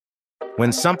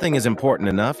When something is important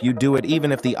enough, you do it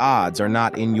even if the odds are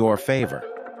not in your favor.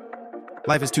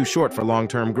 Life is too short for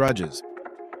long-term grudges.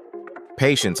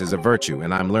 Patience is a virtue,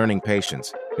 and I'm learning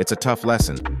patience. It's a tough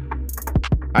lesson.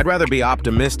 I'd rather be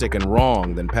optimistic and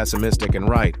wrong than pessimistic and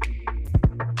right.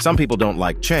 Some people don't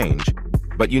like change,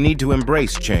 but you need to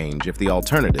embrace change if the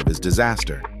alternative is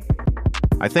disaster.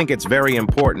 I think it's very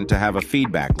important to have a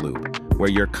feedback loop where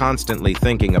you're constantly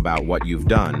thinking about what you've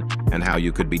done and how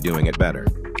you could be doing it better.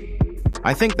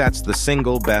 I think that's the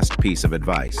single best piece of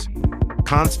advice.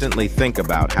 Constantly think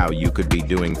about how you could be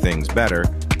doing things better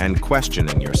and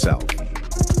questioning yourself.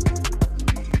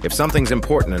 If something's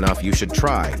important enough, you should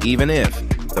try, even if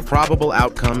the probable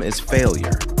outcome is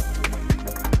failure.